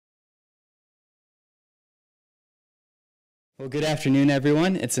Well, good afternoon,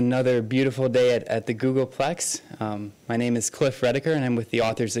 everyone. It's another beautiful day at the Googleplex. My name is Cliff Redeker, and I'm with the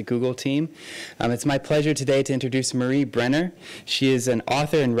Authors at Google team. It's my pleasure today to introduce Marie Brenner. She is an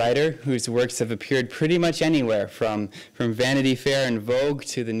author and writer whose works have appeared pretty much anywhere, from Vanity Fair and Vogue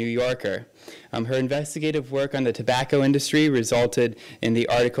to The New Yorker. Her investigative work on the tobacco industry resulted in the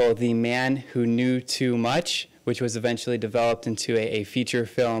article "The Man Who Knew Too Much," which was eventually developed into a feature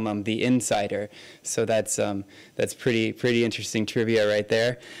film, The Insider. So that's pretty interesting trivia right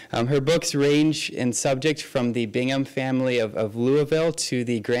there. Her books range in subject from the Bingham family of Louisville to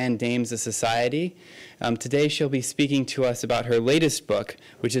the Grand Dames of Society. Today she'll be speaking to us about her latest book,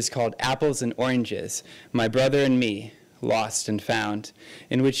 which is called Apples and Oranges, My Brother and Me, Lost and Found,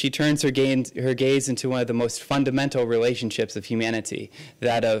 in which she turns her gaze into one of the most fundamental relationships of humanity,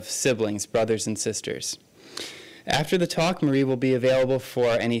 that of siblings, brothers and sisters. After the talk, Marie will be available for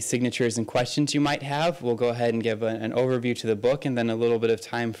any signatures and questions you might have. We'll go ahead and give an overview to the book and then a little bit of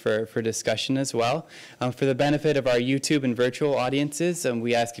time for discussion as well. For the benefit of our YouTube and virtual audiences,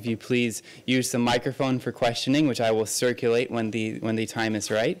 we ask if you please use the microphone for questioning, which I will circulate when the time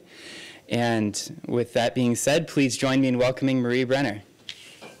is right. And with that being said, please join me in welcoming Marie Brenner.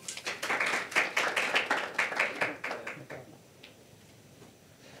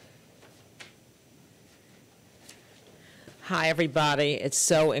 Hi, everybody. It's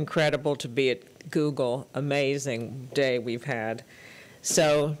so incredible to be at Google. Amazing day we've had.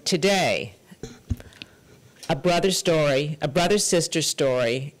 So today, a brother-sister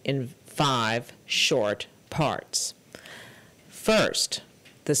story in 5 short parts. First,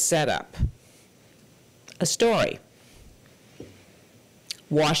 the setup. A story.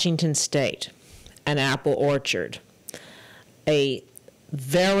 Washington State, an apple orchard. A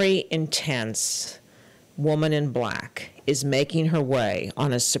very intense woman in black is making her way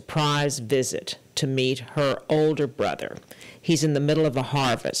on a surprise visit to meet her older brother. He's in the middle of a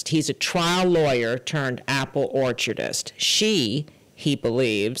harvest. He's a trial lawyer turned apple orchardist. She, he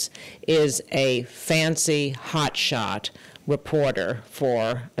believes, is a fancy hotshot reporter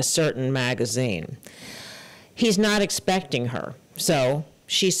for a certain magazine. He's not expecting her, so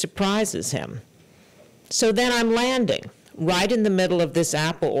she surprises him. So then I'm landing right in the middle of this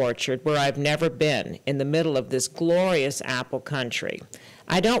apple orchard where I've never been, in the middle of this glorious apple country.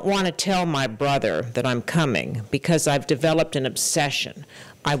 I don't want to tell my brother that I'm coming because I've developed an obsession.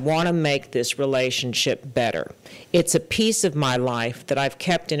 I want to make this relationship better. It's a piece of my life that I've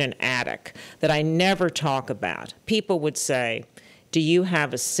kept in an attic that I never talk about. People would say, "Do you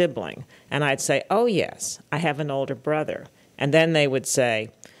have a sibling?" And I'd say, "Oh, yes, I have an older brother." And then they would say,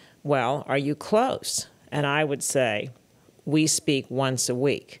 "Well, are you close?" And I would say, "We speak once a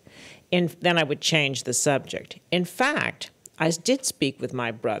week." Then I would change the subject. In fact, I did speak with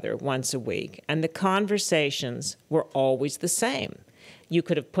my brother once a week, and the conversations were always the same. You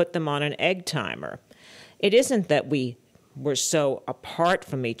could have put them on an egg timer. It isn't that we were so apart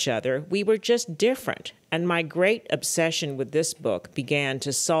from each other, we were just different. And my great obsession with this book began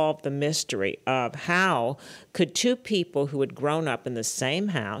to solve the mystery of how could two people who had grown up in the same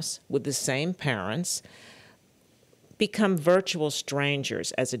house with the same parents become virtual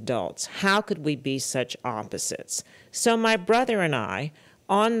strangers as adults. How could we be such opposites? So my brother and I,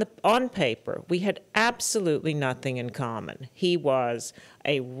 on paper, we had absolutely nothing in common. He was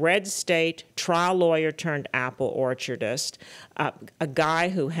a red state trial lawyer turned apple orchardist, a guy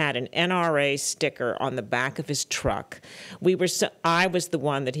who had an NRA sticker on the back of his truck. I was the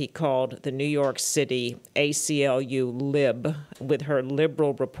one that he called the New York City ACLU lib with her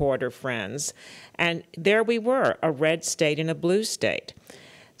liberal reporter friends. And there we were, a red state and a blue state.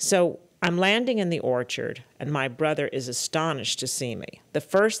 So I'm landing in the orchard, and my brother is astonished to see me. The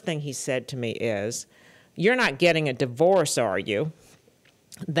first thing he said to me is, "You're not getting a divorce, are you?"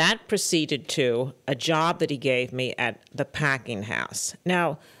 That proceeded to a job that he gave me at the packing house.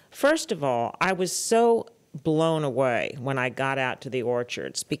 Now, first of all, I was so blown away when I got out to the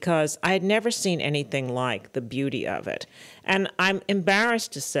orchards because I had never seen anything like the beauty of it. And I'm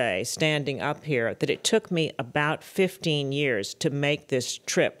embarrassed to say, standing up here, that it took me about 15 years to make this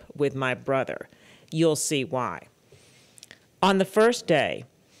trip with my brother. You'll see why. On the first day,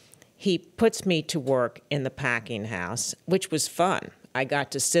 he puts me to work in the packing house, which was fun. I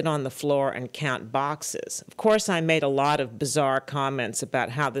got to sit on the floor and count boxes. Of course, I made a lot of bizarre comments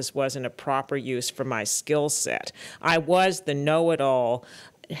about how this wasn't a proper use for my skill set. I was the know-it-all,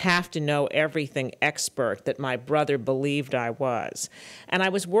 have-to-know-everything expert that my brother believed I was. And I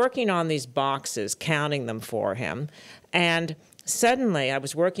was working on these boxes, counting them for him, and suddenly I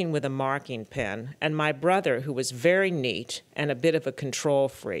was working with a marking pen, and my brother, who was very neat and a bit of a control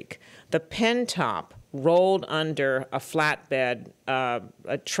freak, the pen top rolled under a flatbed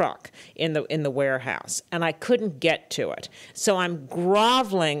a truck in the warehouse, and I couldn't get to it. So I'm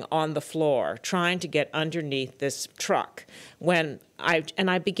groveling on the floor trying to get underneath this truck when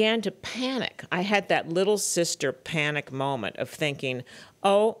I began to panic. I had that little sister panic moment of thinking,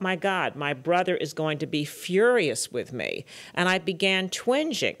 oh my God, my brother is going to be furious with me. And I began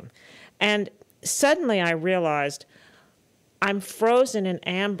twinging. And suddenly I realized I'm frozen in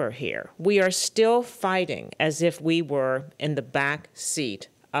amber here. We are still fighting as if we were in the back seat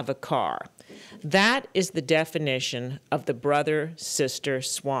of a car. That is the definition of the brother-sister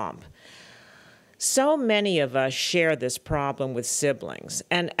swamp. So many of us share this problem with siblings.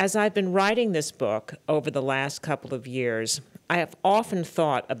 And as I've been writing this book over the last couple of years, I have often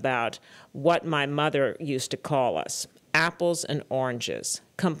thought about what my mother used to call us, apples and oranges,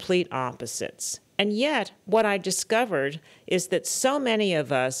 complete opposites. And yet, what I discovered is that so many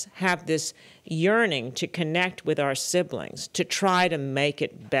of us have this yearning to connect with our siblings, to try to make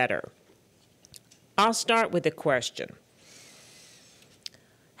it better. I'll start with a question.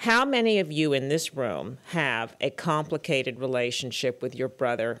 How many of you in this room have a complicated relationship with your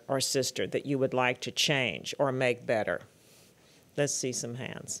brother or sister that you would like to change or make better? Let's see some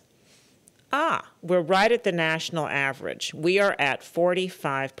hands. We're right at the national average. We are at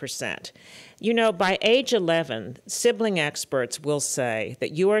 45%. You know, by age 11, sibling experts will say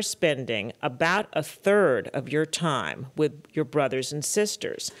that you are spending about a third of your time with your brothers and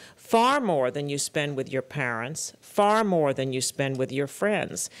sisters, far more than you spend with your parents, far more than you spend with your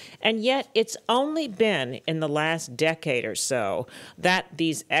friends. And yet it's only been in the last decade or so that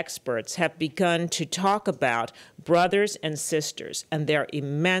these experts have begun to talk about brothers and sisters and their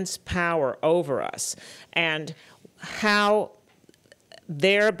immense power over us and how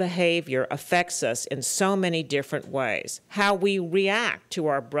their behavior affects us in so many different ways. How we react to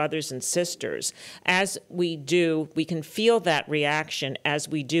our brothers and sisters as we do, we can feel that reaction as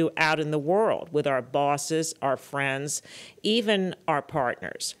we do out in the world with our bosses, our friends, even our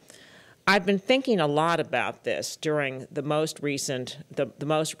partners. I've been thinking a lot about this during the most recent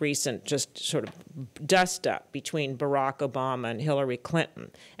just sort of dust-up between Barack Obama and Hillary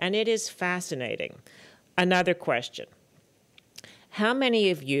Clinton, and it is fascinating. Another question. How many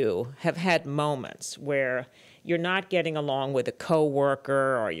of you have had moments where you're not getting along with a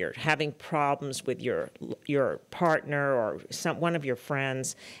coworker or you're having problems with your partner or one of your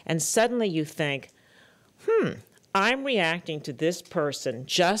friends, and suddenly you think, I'm reacting to this person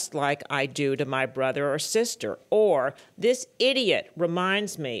just like I do to my brother or sister, or this idiot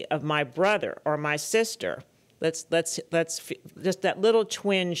reminds me of my brother or my sister. Let's just that little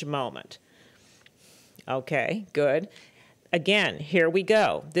twinge moment. Okay, good. Again, here we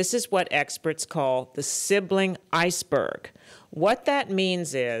go. This is what experts call the sibling iceberg. What that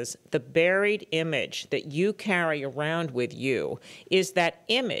means is the buried image that you carry around with you is that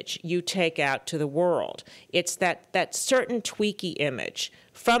image you take out to the world. It's that certain tweaky image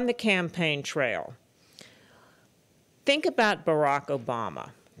from the campaign trail. Think about Barack Obama,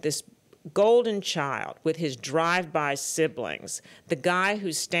 this golden child with his drive-by siblings, the guy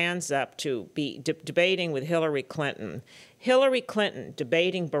who stands up to be debating with Hillary Clinton. Hillary Clinton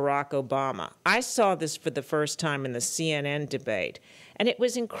debating Barack Obama. I saw this for the first time in the CNN debate, and it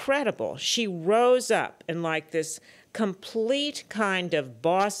was incredible. She rose up in like this complete kind of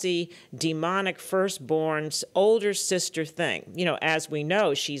bossy, demonic firstborn's older sister thing. You know, as we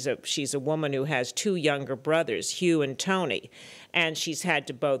know, she's a woman who has two younger brothers, Hugh and Tony, and she's had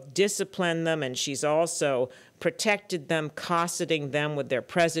to both discipline them, and she's also protected them, cosseting them with their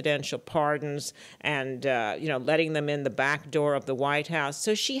presidential pardons and, letting them in the back door of the White House.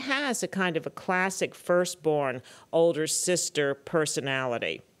 So she has a kind of a classic firstborn older sister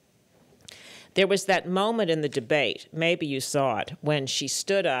personality. There was that moment in the debate, maybe you saw it, when she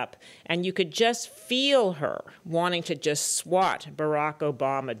stood up and you could just feel her wanting to just swat Barack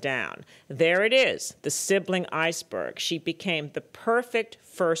Obama down. There it is, the sibling iceberg. She became the perfect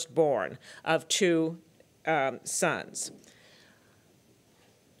firstborn of two sons.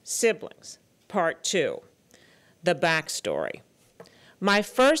 Siblings, part 2, the backstory. My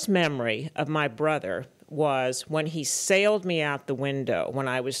first memory of my brother was when he sailed me out the window when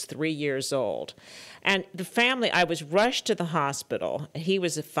I was 3 years old. And the family, I was rushed to the hospital. He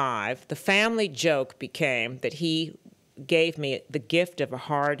was 5. The family joke became that he gave me the gift of a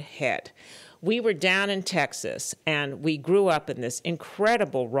hard head. We were down in Texas, and we grew up in this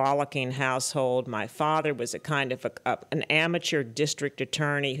incredible rollicking household. My father was a kind of an amateur district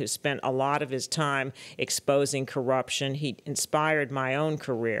attorney who spent a lot of his time exposing corruption. He inspired my own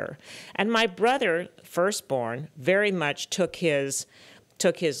career. And my brother, firstborn, very much took his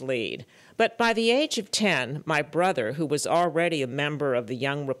took his lead. But by the age of 10, my brother, who was already a member of the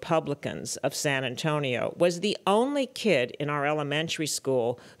Young Republicans of San Antonio, was the only kid in our elementary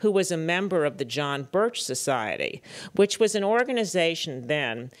school who was a member of the John Birch Society, which was an organization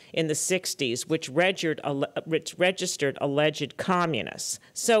then in the 60s which registered alleged communists.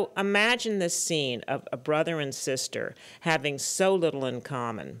 So imagine this scene of a brother and sister having so little in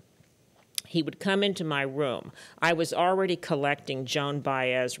common. He would come into my room. I was already collecting Joan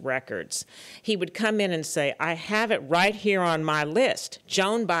Baez records. He would come in and say, I have it right here on my list.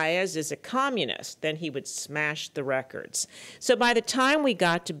 Joan Baez is a communist. Then he would smash the records. So by the time we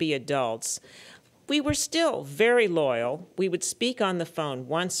got to be adults, we were still very loyal. We would speak on the phone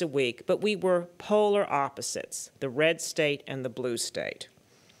once a week, but we were polar opposites, the red state and the blue state.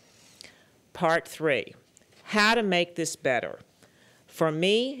 Part 3, how to make this better. For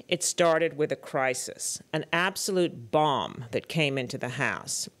me, it started with a crisis, an absolute bomb that came into the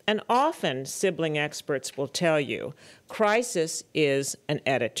house. And often, sibling experts will tell you, crisis is an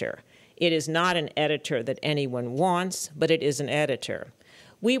editor. It is not an editor that anyone wants, but it is an editor.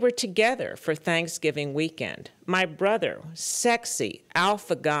 We were together for Thanksgiving weekend. My brother, sexy,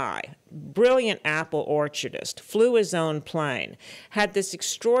 alpha guy, brilliant apple orchardist, flew his own plane, had this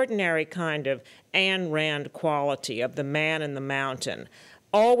extraordinary kind of Ayn Rand quality of the man in the mountain,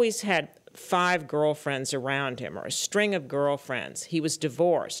 always had 5 girlfriends around him, or a string of girlfriends. He was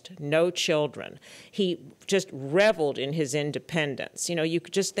divorced, no children. He just reveled in his independence. You know, you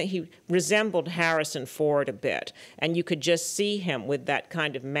could just think he resembled Harrison Ford a bit, and you could just see him with that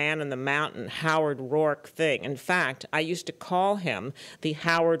kind of man in the mountain, Howard Rourke thing. In fact, I used to call him the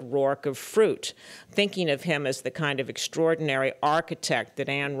Howard Rourke of fruit, thinking of him as the kind of extraordinary architect that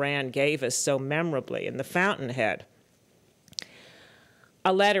Ayn Rand gave us so memorably in The Fountainhead.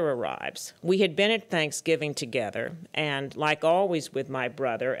 A letter arrives. We had been at Thanksgiving together, and like always with my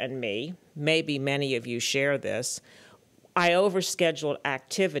brother and me, maybe many of you share this, I overscheduled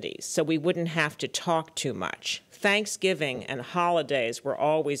activities so we wouldn't have to talk too much. Thanksgiving and holidays were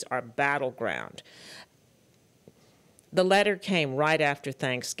always our battleground. The letter came right after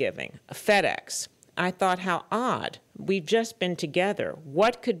Thanksgiving, a FedEx. I thought, how odd. We've just been together.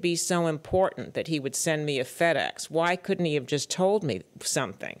 What could be so important that he would send me a FedEx? Why couldn't he have just told me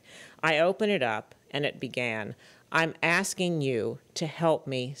something? I open it up, and it began, I'm asking you to help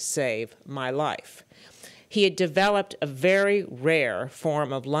me save my life. He had developed a very rare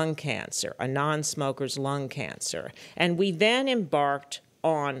form of lung cancer, a non-smoker's lung cancer, and we then embarked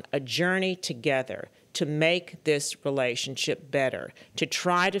on a journey together to make this relationship better, to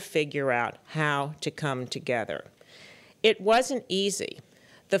try to figure out how to come together. It wasn't easy.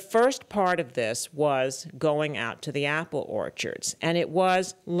 The first part of this was going out to the apple orchards, and it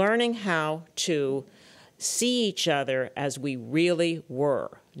was learning how to see each other as we really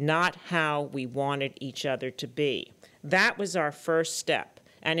were, not how we wanted each other to be. That was our first step,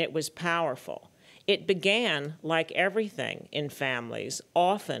 and it was powerful. It began, like everything in families,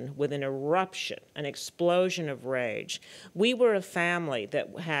 often with an eruption, an explosion of rage. We were a family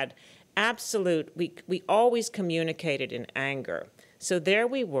that had we always communicated in anger. So there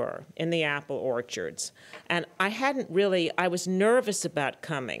we were in the apple orchards, and I was nervous about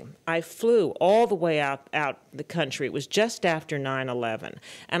coming. I flew all the way out the country. It was just after 9/11,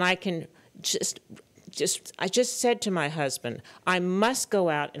 and I just said to my husband, I must go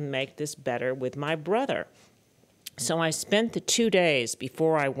out and make this better with my brother. So I spent the 2 days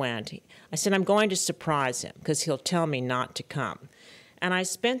before I went. I said, I'm going to surprise him because he'll tell me not to come. And I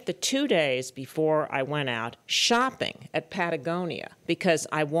spent the 2 days before I went out shopping at Patagonia because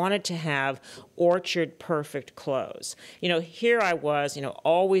I wanted to have orchard perfect clothes. You know, here I was,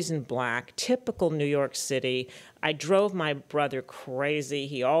 always in black, typical New York City. I drove my brother crazy.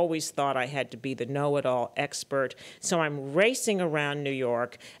 He always thought I had to be the know-it-all expert. So I'm racing around New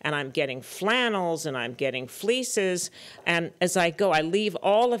York, and I'm getting flannels, and I'm getting fleeces. And as I go, I leave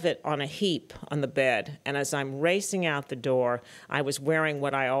all of it on a heap on the bed. And as I'm racing out the door, I was wearing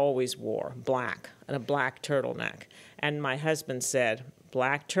what I always wore, black, and a black turtleneck. And my husband said,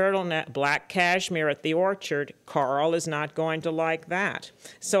 black turtleneck, black cashmere at the orchard, Carl is not going to like that.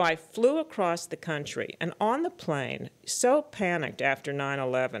 So I flew across the country, and on the plane, so panicked after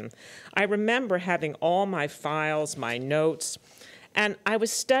 9/11, I remember having all my files, my notes, and I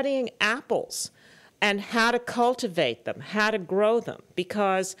was studying apples and how to cultivate them, how to grow them,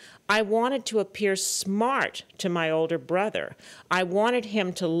 because I wanted to appear smart to my older brother. I wanted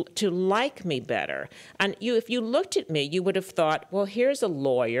him to like me better. And if you looked at me, you would have thought, well, here's a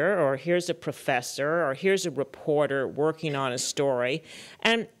lawyer, or here's a professor, or here's a reporter working on a story.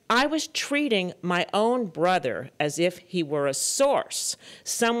 And I was treating my own brother as if he were a source,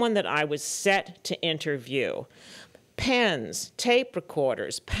 someone that I was set to interview. Pens, tape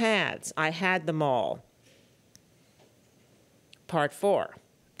recorders, pads, I had them all. Part 4,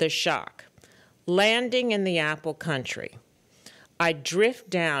 the shock. Landing in the apple country. I drift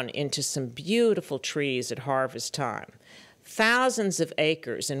down into some beautiful trees at harvest time. Thousands of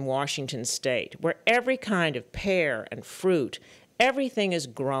acres in Washington state where every kind of pear and fruit, everything is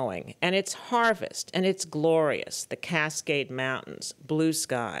growing, and it's harvest, and it's glorious, the Cascade Mountains, blue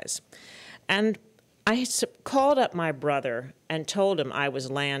skies. And I called up my brother and told him I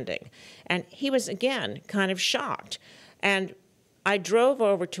was landing, and he was, again, kind of shocked. And I drove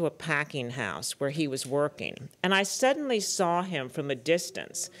over to a packing house where he was working, and I suddenly saw him from a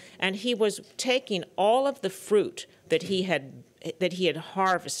distance, and he was taking all of the fruit that he had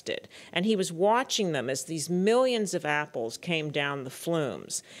harvested, and he was watching them as these millions of apples came down the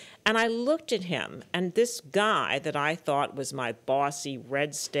flumes. And I looked at him, and this guy that I thought was my bossy,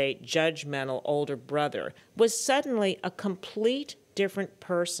 red state, judgmental older brother was suddenly a complete different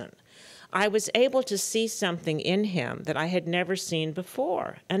person. I was able to see something in him that I had never seen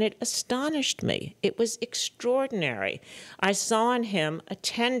before, and it astonished me. It was extraordinary. I saw in him a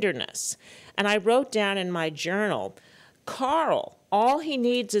tenderness, and I wrote down in my journal, Carl, all he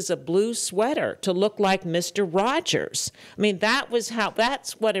needs is a blue sweater to look like Mr. Rogers. I mean,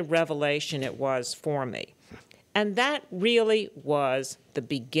 that's what a revelation it was for me. And that really was the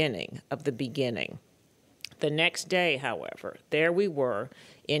beginning of the beginning. The next day, however, there we were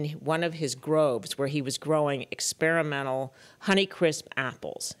in one of his groves where he was growing experimental Honeycrisp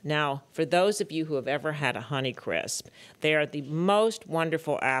apples. Now, for those of you who have ever had a Honeycrisp, they are the most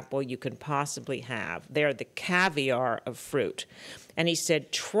wonderful apple you can possibly have. They are the caviar of fruit. And he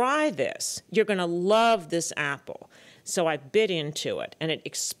said, try this. You're going to love this apple. So I bit into it, and it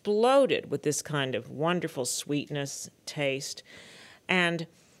exploded with this kind of wonderful sweetness, taste. And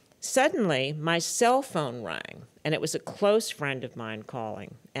suddenly, my cell phone rang, and it was a close friend of mine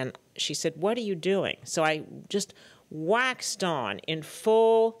calling. And she said, what are you doing? So I just waxed on in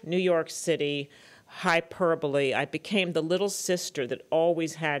full New York City hyperbole. I became the little sister that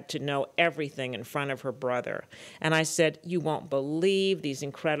always had to know everything in front of her brother. And I said, you won't believe these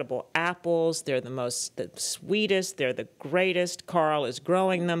incredible apples. They're the sweetest. They're the greatest. Carl is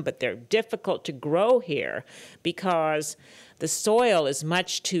growing them, but they're difficult to grow here because the soil is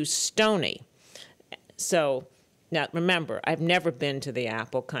much too stony. So now, remember, I've never been to the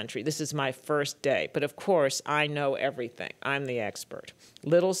apple country. This is my first day. But, of course, I know everything. I'm the expert.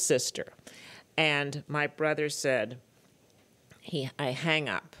 Little sister. And my brother said, I hang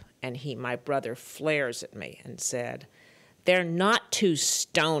up, and my brother flares at me and said, they're not too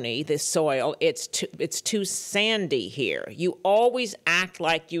stony, the soil. It's too sandy here. You always act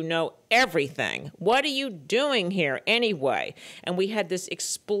like you know everything. What are you doing here anyway? And we had this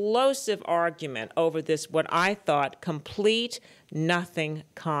explosive argument over this, what I thought, complete nothing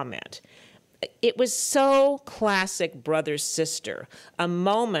comment. It was so classic brother-sister, a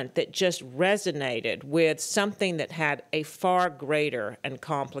moment that just resonated with something that had a far greater and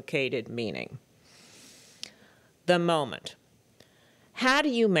complicated meaning. The moment. How do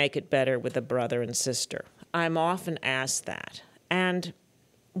you make it better with a brother and sister? I'm often asked that. And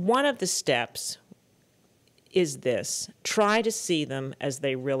one of the steps is this: try to see them as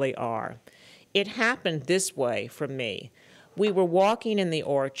they really are. It happened this way for me. We were walking in the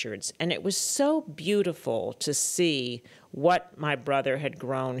orchards, and it was so beautiful to see what my brother had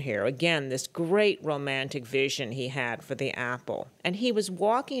grown here. Again, this great romantic vision he had for the apple. And he was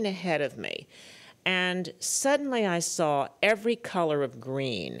walking ahead of me, and suddenly I saw every color of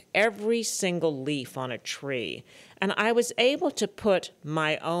green, every single leaf on a tree. And I was able to put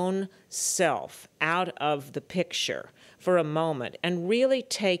my own self out of the picture for a moment and really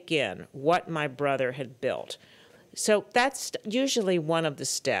take in what my brother had built. So that's usually one of the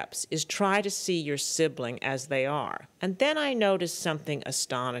steps, is try to see your sibling as they are. And then I noticed something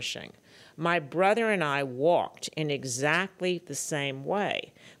astonishing. My brother and I walked in exactly the same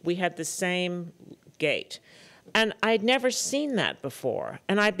way. We had the same gait. And I'd never seen that before.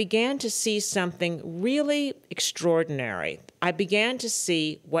 And I began to see something really extraordinary. I began to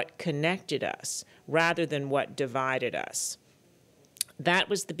see what connected us rather than what divided us. That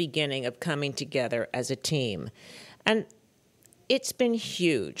was the beginning of coming together as a team. And it's been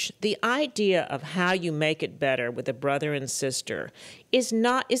huge. The idea of how you make it better with a brother and sister is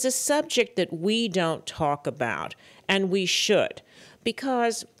a subject that we don't talk about, and we should,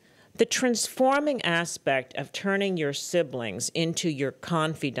 because the transforming aspect of turning your siblings into your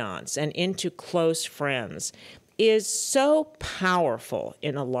confidants and into close friends is so powerful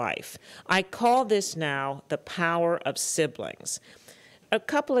in a life. I call this now the power of siblings. A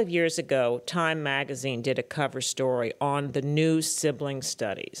couple of years ago, Time magazine did a cover story on the new sibling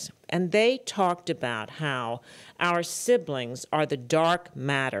studies, and they talked about how our siblings are the dark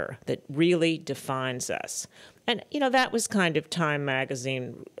matter that really defines us. And, that was kind of Time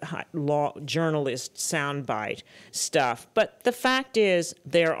magazine law journalist soundbite stuff. But the fact is,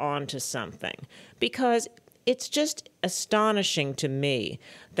 they're on to something, because it's just astonishing to me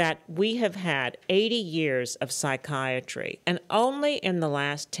that we have had 80 years of psychiatry, and only in the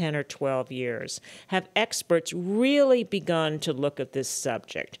last 10 or 12 years have experts really begun to look at this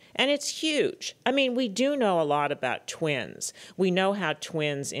subject. And it's huge. I mean, we do know a lot about twins. We know how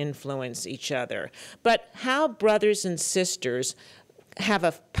twins influence each other. But how brothers and sisters have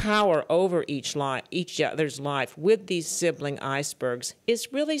a power over each other's life with these sibling icebergs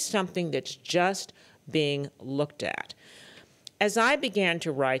is really something that's just being looked at. As I began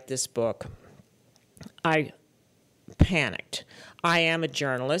to write this book, I panicked. I am a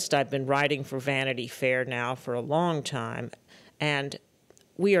journalist. I've been writing for Vanity Fair now for a long time, and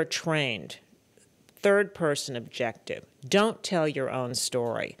we are trained. Third-person objective. Don't tell your own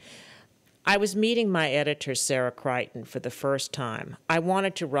story. I was meeting my editor, Sarah Crichton, for the first time. I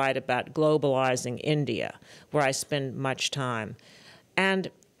wanted to write about globalizing India, where I spend much time. And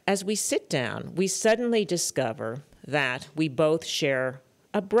as we sit down, we suddenly discover that we both share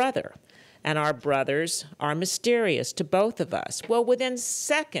a brother, and our brothers are mysterious to both of us. Well, within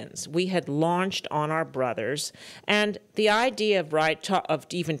seconds, we had launched on our brothers, and the idea of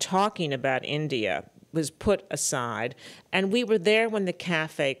even talking about India was put aside, and we were there when the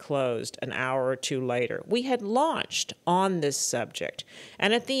cafe closed an hour or two later. We had launched on this subject,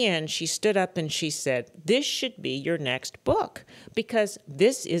 and at the end, she stood up and she said, "This should be your next book, because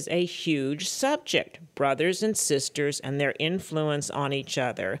this is a huge subject, brothers and sisters and their influence on each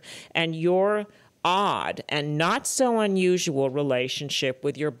other, and your odd and not so unusual relationship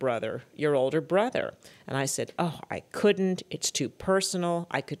with your brother, your older brother." And I said, "Oh, I couldn't. It's too personal.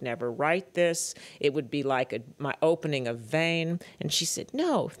 I could never write this. It would be like my opening of vein." And she said,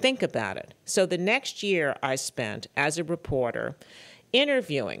 "No, think about it." So the next year I spent as a reporter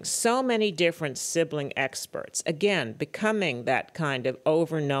interviewing so many different sibling experts, again, becoming that kind of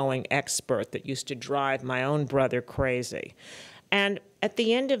over-knowing expert that used to drive my own brother crazy. And at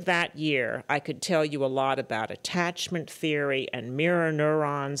the end of that year, I could tell you a lot about attachment theory and mirror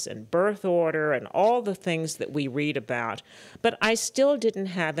neurons and birth order and all the things that we read about, but I still didn't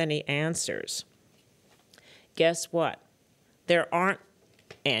have any answers. Guess what? There aren't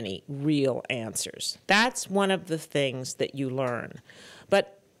any real answers. That's one of the things that you learn.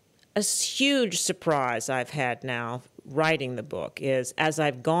 But a huge surprise I've had now writing the book is, as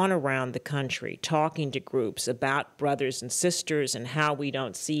I've gone around the country talking to groups about brothers and sisters and how we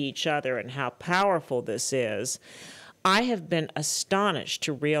don't see each other and how powerful this is, I have been astonished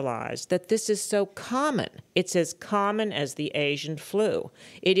to realize that this is so common. It's as common as the Asian flu.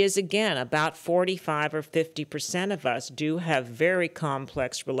 It is, again, about 45 or 50% of us do have very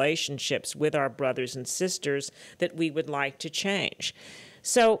complex relationships with our brothers and sisters that we would like to change.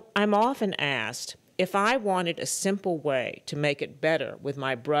 So I'm often asked, if I wanted a simple way to make it better with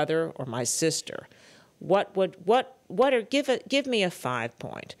my brother or my sister, give me a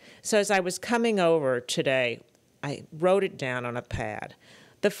 5-point. So as I was coming over today, I wrote it down on a pad.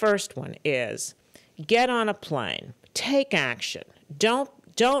 The first one is, get on a plane, take action. Don't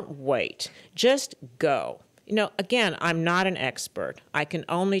wait, just go. Again, I'm not an expert. I can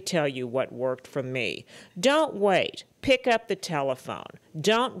only tell you what worked for me. Don't wait. Pick up the telephone.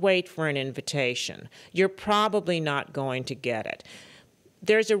 Don't wait for an invitation. You're probably not going to get it.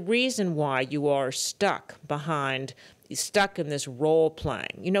 There's a reason why you are stuck in this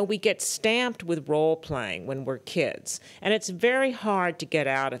role-playing. We get stamped with role-playing when we're kids, and it's very hard to get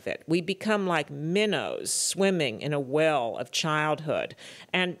out of it. We become like minnows swimming in a well of childhood,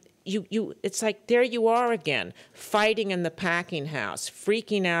 and it's like there you are again, fighting in the packing house,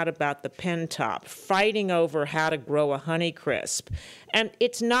 freaking out about the pen top, fighting over how to grow a Honeycrisp. And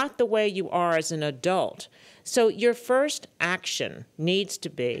it's not the way you are as an adult. So your first action needs to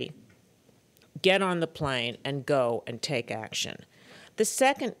be get on the plane and go and take action. The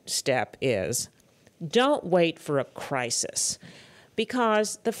second step is don't wait for a crisis.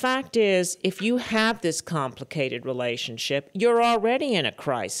 Because the fact is, if you have this complicated relationship, you're already in a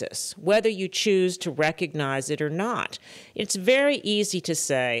crisis, whether you choose to recognize it or not. It's very easy to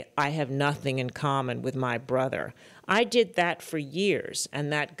say, I have nothing in common with my brother. I did that for years,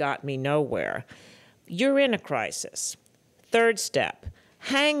 and that got me nowhere. You're in a crisis. Third step,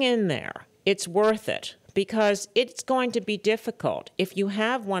 hang in there. It's worth it. because it's going to be difficult. If you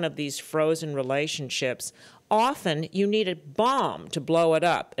have one of these frozen relationships, often you need a bomb to blow it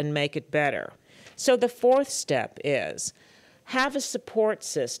up and make it better. So the fourth step is have a support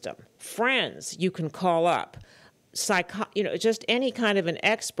system, friends you can call up, just any kind of an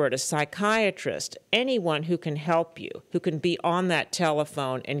expert, a psychiatrist, anyone who can help you, who can be on that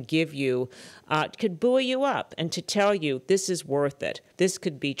telephone and give you, could buoy you up and to tell you this is worth it. This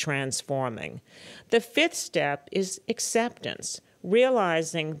could be transforming. The fifth step is acceptance,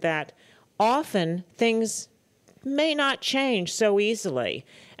 realizing that often things may not change so easily,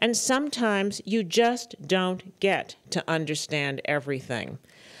 and sometimes you just don't get to understand everything.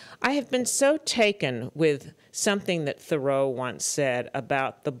 I have been so taken with something that Thoreau once said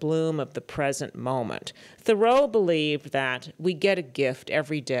about the bloom of the present moment. Thoreau believed that we get a gift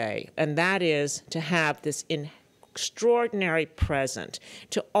every day, and that is to have this extraordinary present,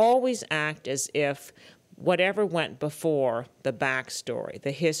 to always act as if whatever went before, the backstory,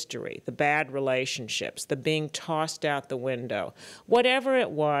 the history, the bad relationships, the being tossed out the window, whatever it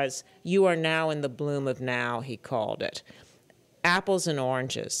was, you are now in the bloom of now, he called it. Apples and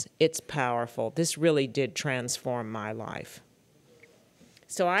oranges, it's powerful. This really did transform my life.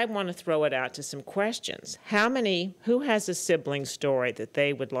 So I want to throw it out to some questions. Who has a sibling story that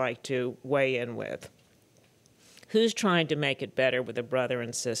they would like to weigh in with? Who's trying to make it better with a brother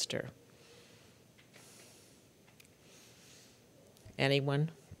and sister? Anyone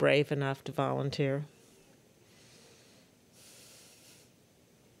brave enough to volunteer?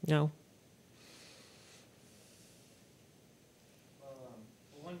 No?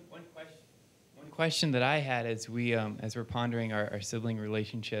 One question that I had as we're pondering our sibling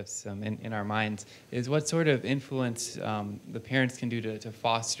relationships in our minds is what sort of influence the parents can do to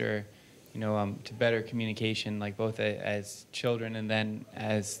foster, to better communication, like both as children and then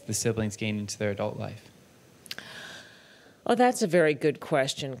as the siblings gain into their adult life. Oh, that's a very good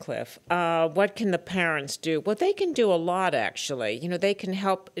question, Cliff. What can the parents do? Well, they can do a lot, actually. They can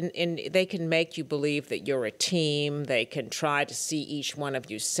help, they can make you believe that you're a team. They can try to see each one of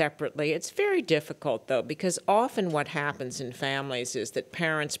you separately. It's very difficult, though, because often what happens in families is that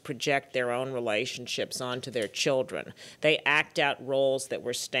parents project their own relationships onto their children. They act out roles that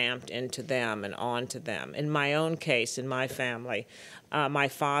were stamped into them and onto them. In my own case, in my family, my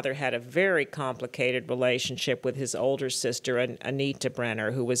father had a very complicated relationship with his older sister, Anita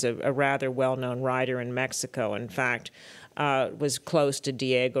Brenner, who was a rather well-known writer in Mexico. In fact, was close to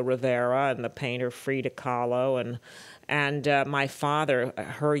Diego Rivera and the painter Frida Kahlo. And my father,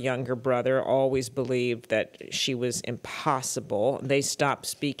 her younger brother, always believed that she was impossible. They stopped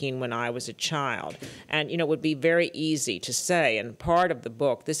speaking when I was a child. And, it would be very easy to say, and part of the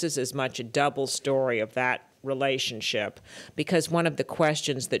book, this is as much a double story of that relationship, because one of the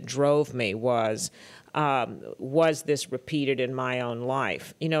questions that drove me was this repeated in my own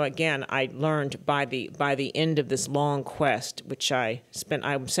life? Again, I learned by the end of this long quest, which I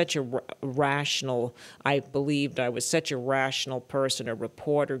believed I was such a rational person, a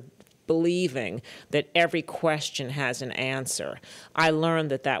reporter, believing that every question has an answer. I learned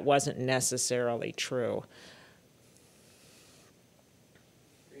that wasn't necessarily true.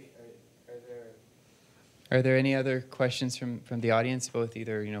 Are there any other questions from the audience, both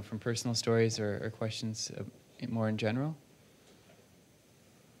either from personal stories or questions more in general?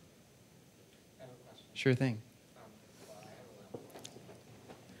 I have a question. Sure thing.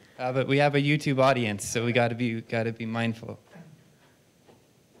 But we have a YouTube audience, so we got to be mindful.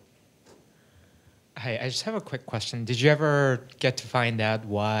 Hi, I just have a quick question. Did you ever get to find out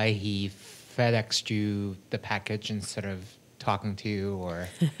why he FedExed you the package instead of talking to you, or?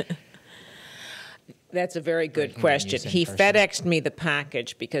 That's a very good question. He FedExed me the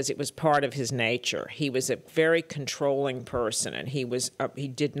package because it was part of his nature. He was a very controlling person, and he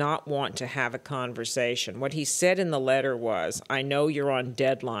did not want to have a conversation. What he said in the letter was, "I know you're on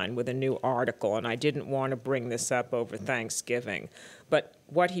deadline with a new article, and I didn't want to bring this up over Thanksgiving." But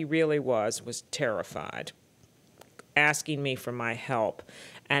what he really was terrified, asking me for my help,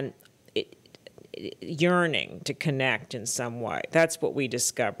 and yearning to connect in some way. That's what we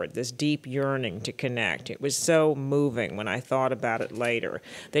discovered, this deep yearning to connect. It was so moving when I thought about it later,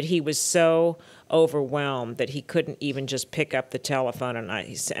 that he was so overwhelmed that he couldn't even just pick up the telephone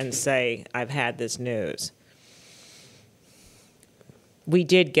and say, "I've had this news." We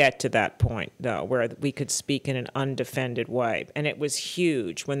did get to that point, though, where we could speak in an undefended way. And it was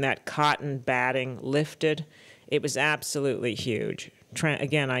huge when that cotton batting lifted. It was absolutely huge.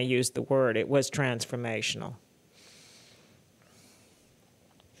 Again, I used the word. It was transformational.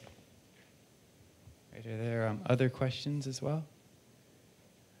 Right, are there other questions as well?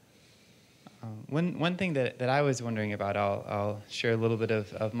 One thing that I was wondering about, I'll share a little bit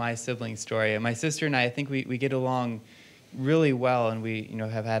of my sibling story. My sister and I think we get along really well, and we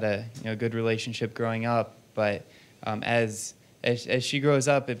have had a good relationship growing up. But as she grows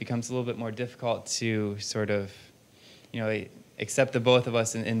up, it becomes a little bit more difficult to sort of accept the both of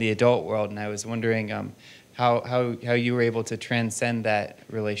us in the adult world. And I was wondering how you were able to transcend that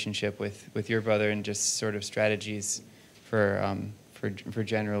relationship with your brother, and just sort of strategies for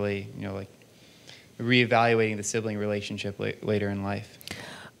generally like reevaluating the sibling relationship later in life.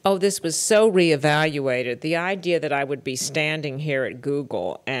 Oh, this was so reevaluated. The idea that I would be standing here at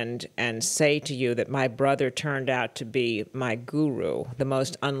Google and say to you that my brother turned out to be my guru, the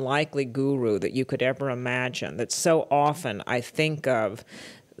most unlikely guru that you could ever imagine, that so often I think of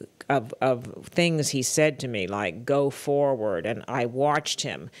things he said to me, like go forward. And I watched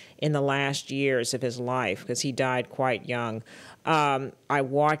him in the last years of his life, because he died quite young. I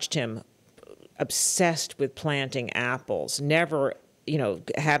watched him obsessed with planting apples, never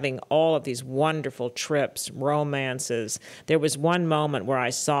having all of these wonderful trips, romances. There was one moment where I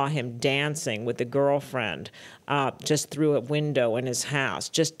saw him dancing with a girlfriend just through a window in his house,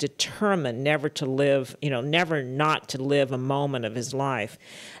 just determined never to live, never not to live a moment of his life.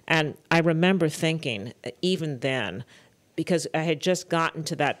 And I remember thinking, even then, because I had just gotten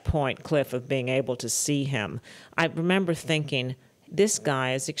to that point, Cliff, of being able to see him, I remember thinking, this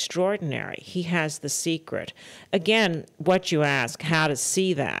guy is extraordinary. He has the secret. Again, what you ask, how to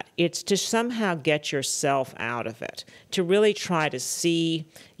see that, it's to somehow get yourself out of it, to really try to see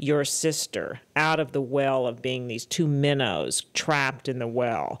your sister out of the well of being these two minnows trapped in the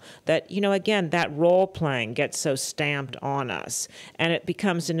well. That, again, that role-playing gets so stamped on us, and it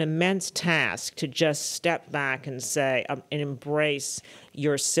becomes an immense task to just step back and say, and embrace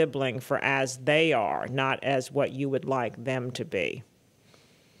your sibling for as they are, not as what you would like them to be.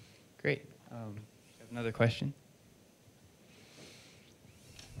 Great. Have another question?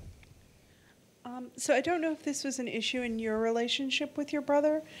 So I don't know if this was an issue in your relationship with your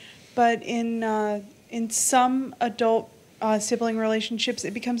brother, but in some adult sibling relationships,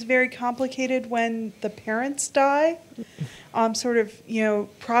 it becomes very complicated when the parents die. Sort of,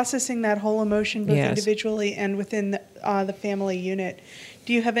 processing that whole emotion both individually and within the family unit.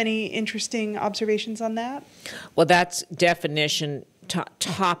 Do you have any interesting observations on that? Well, that's definition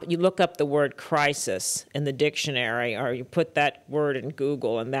top. You look up the word crisis in the dictionary, or you put that word in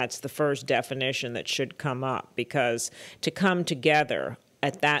Google, and that's the first definition that should come up, because to come together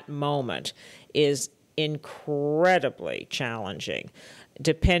at that moment is incredibly challenging,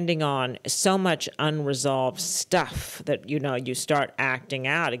 depending on so much unresolved stuff that, you start acting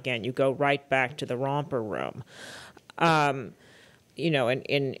out again. You go right back to the romper room.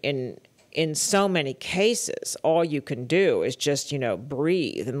 In so many cases, all you can do is just,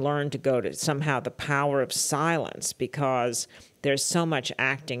 breathe and learn to go to somehow the power of silence, because there's so much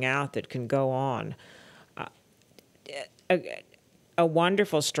acting out that can go on. A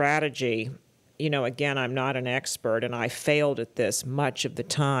wonderful strategy, again, I'm not an expert, and I failed at this much of the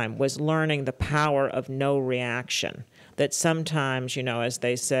time, was learning the power of no reaction. That sometimes, as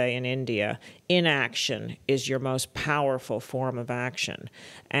they say in India, inaction is your most powerful form of action.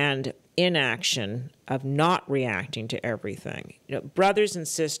 And inaction of not reacting to everything. Brothers and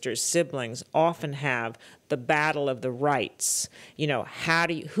sisters, siblings often have the battle of the rights.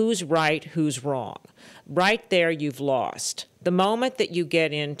 Who's right, who's wrong? Right there, you've lost. The moment that you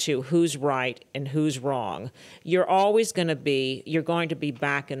get into who's right and who's wrong, you're going to be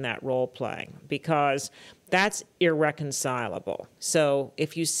back in that role playing, because that's irreconcilable. So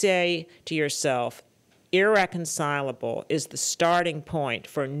if you say to yourself, irreconcilable is the starting point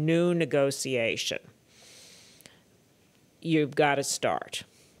for new negotiation, you've got to start.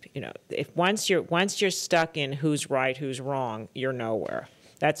 If once you're stuck in who's right, who's wrong, you're nowhere.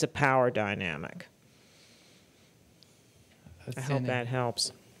 That's a power dynamic. I hope that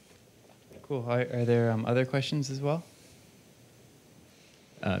helps. Cool. Are there other questions as well?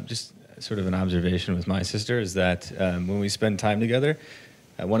 Just sort of an observation with my sister is that when we spend time together,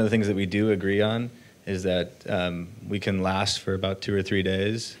 one of the things that we do agree on is that we can last for about 2 or 3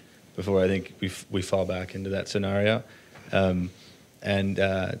 days before I think we fall back into that scenario. We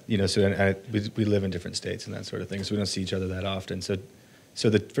live in different states and that sort of thing, so we don't see each other that often. So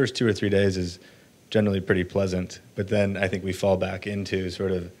the first 2 or 3 days is generally pretty pleasant, but then I think we fall back into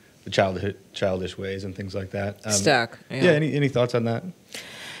sort of the childish ways and things like that. Stuck. Yeah. Any thoughts on that?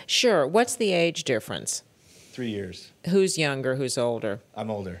 Sure. What's the age difference? 3 years. Who's younger? Who's older?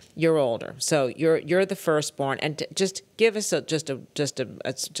 I'm older. You're older, so you're the firstborn. And just give us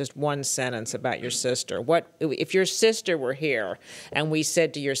just one sentence about your sister. What if your sister were here and we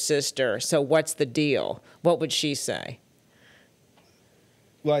said to your sister, "So what's the deal?" What would she say?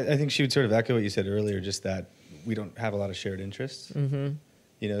 Well, I think she would sort of echo what you said earlier, just that we don't have a lot of shared interests. Mm-hmm.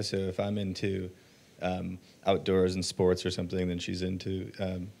 You know, so if I'm into outdoors and sports or something, then she's into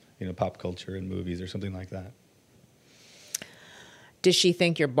pop culture and movies or something like that. Does she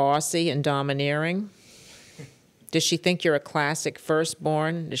think you're bossy and domineering? Does she think you're a classic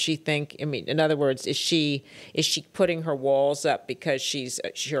firstborn? Does she think? I mean, in other words, is she putting her walls up because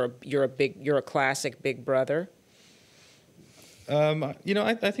you're a classic big brother? I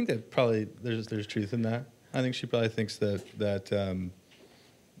think that probably there's truth in that. I think she probably thinks that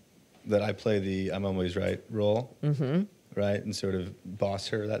I play the "I'm always right" role, Mm-hmm. right, and sort of boss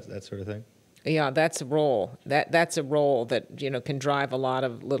her, that sort of thing. Yeah, that's a role. That's a role that can drive a lot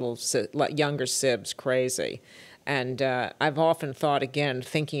of younger sibs crazy, and I've often thought, again,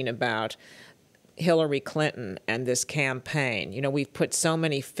 thinking about Hillary Clinton and this campaign. We've put so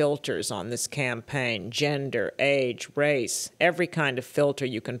many filters on this campaign: gender, age, race, every kind of filter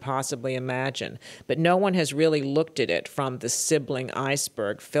you can possibly imagine. But no one has really looked at it from the sibling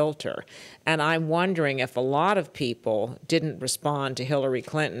iceberg filter. And I'm wondering if a lot of people didn't respond to Hillary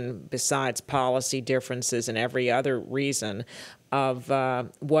Clinton, besides policy differences and every other reason, of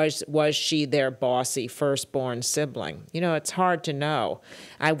was she their bossy firstborn sibling? It's hard to know.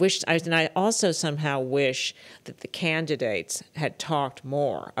 And I also somehow wish that the candidates had talked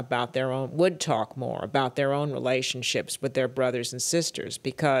more about would talk more about their own relationships with their brothers and sisters,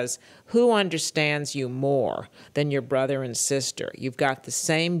 because who understands you more than your brother and sister? You've got the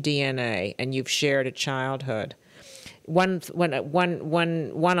same DNA and you've shared a childhood. One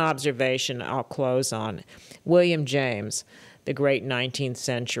observation I'll close on. William James, the great 19th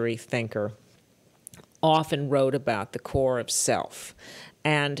century thinker, often wrote about the core of self.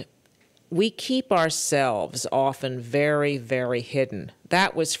 And we keep ourselves often very, very hidden.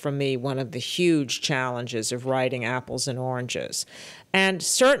 That was, for me, one of the huge challenges of writing Apples and Oranges. And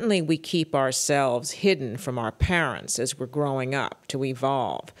certainly we keep ourselves hidden from our parents as we're growing up to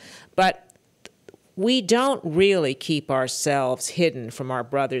evolve. But we don't really keep ourselves hidden from our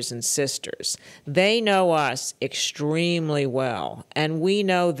brothers and sisters. They know us extremely well, and we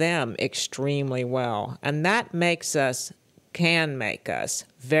know them extremely well, and that can make us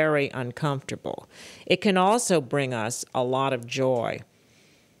very uncomfortable. It can also bring us a lot of joy.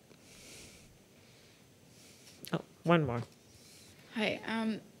 Oh, one more. Hi.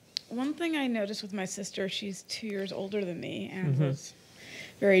 One thing I noticed with my sister, she's 2 years older than me and was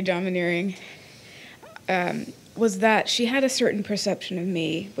very domineering, was that she had a certain perception of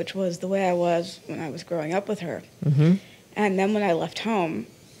me, which was the way I was when I was growing up with her. Mm-hmm. And then when I left home,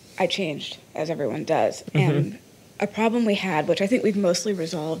 I changed, as everyone does. And a problem we had, which I think we've mostly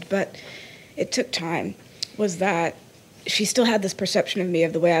resolved, but it took time, was that she still had this perception of me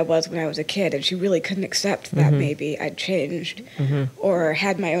of the way I was when I was a kid, and she really couldn't accept that maybe I'd changed or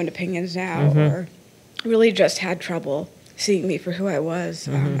had my own opinions now or really just had trouble seeing me for who I was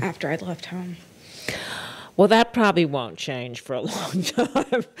after I'd left home. Well, that probably won't change for a long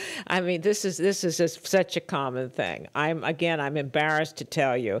time. I mean, this is just such a common thing. I'm embarrassed to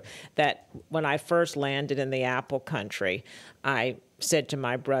tell you that when I first landed in the Apple country, I said to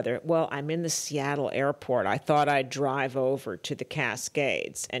my brother, well, I'm in the Seattle airport. I thought I'd drive over to the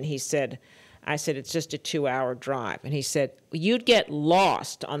Cascades. And I said, it's just a 2-hour drive. And he said, you'd get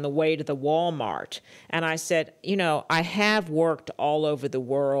lost on the way to the Walmart. And I said, I have worked all over the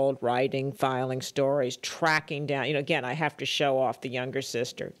world, writing, filing stories, tracking down, again, I have to show off the younger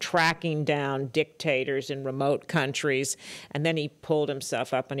sister, tracking down dictators in remote countries. And then he pulled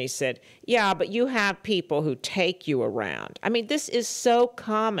himself up and he said, yeah, but you have people who take you around. I mean, this is so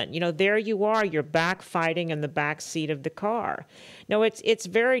common. There you are, you're back fighting in the back seat of the car. No, it's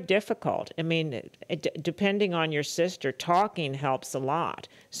very difficult. I mean, depending on your sister, talking helps a lot.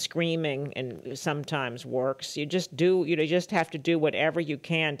 Screaming and sometimes works. You just have to do whatever you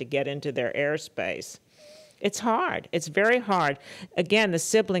can to get into their airspace. It's hard. It's very hard. Again, the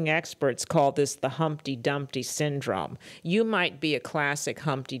sibling experts call this the Humpty Dumpty syndrome. You might be a classic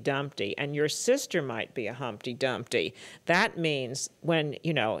Humpty Dumpty, and your sister might be a Humpty Dumpty. That means when,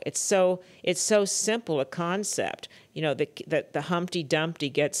 it's so simple a concept. The Humpty Dumpty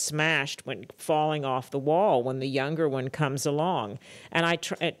gets smashed when falling off the wall when the younger one comes along. And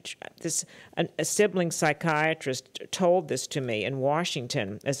a sibling psychiatrist told this to me in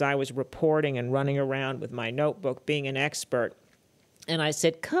Washington as I was reporting and running around with my notebook, being an expert. And I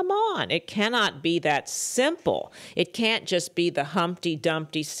said, come on, it cannot be that simple. It can't just be the Humpty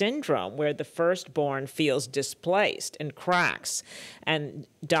Dumpty syndrome where the firstborn feels displaced and cracks. And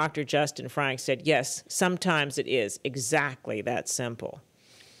Dr. Justin Frank said, yes, sometimes it is exactly that simple.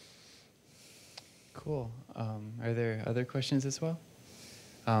 Cool. Are there other questions as well?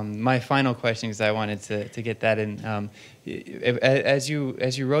 My final question, because I wanted to get that in, as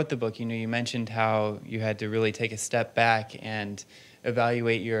you wrote the book, you mentioned how you had to really take a step back and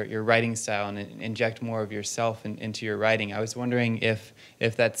evaluate your writing style and inject more of yourself into your writing. I was wondering if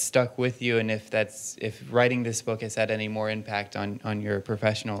that's stuck with you, and if writing this book has had any more impact on your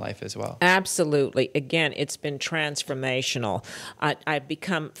professional life as well. Absolutely. Again, it's been transformational. I've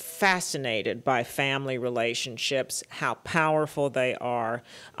become fascinated by family relationships, how powerful they are.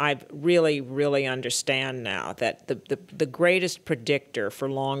 I really, really understand now that the greatest predictor for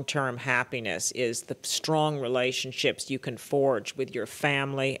long-term happiness is the strong relationships you can forge with your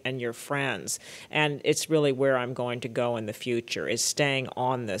family and your friends. And it's really where I'm going to go in the future, is staying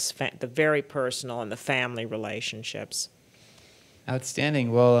on this, the very personal and the family relationships.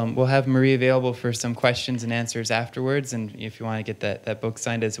 Outstanding. Well, we'll have Marie available for some questions and answers afterwards, and if you want to get that book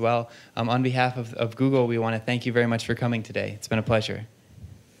signed as well. On behalf of Google, we want to thank you very much for coming today. It's been a pleasure.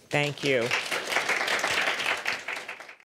 Thank you.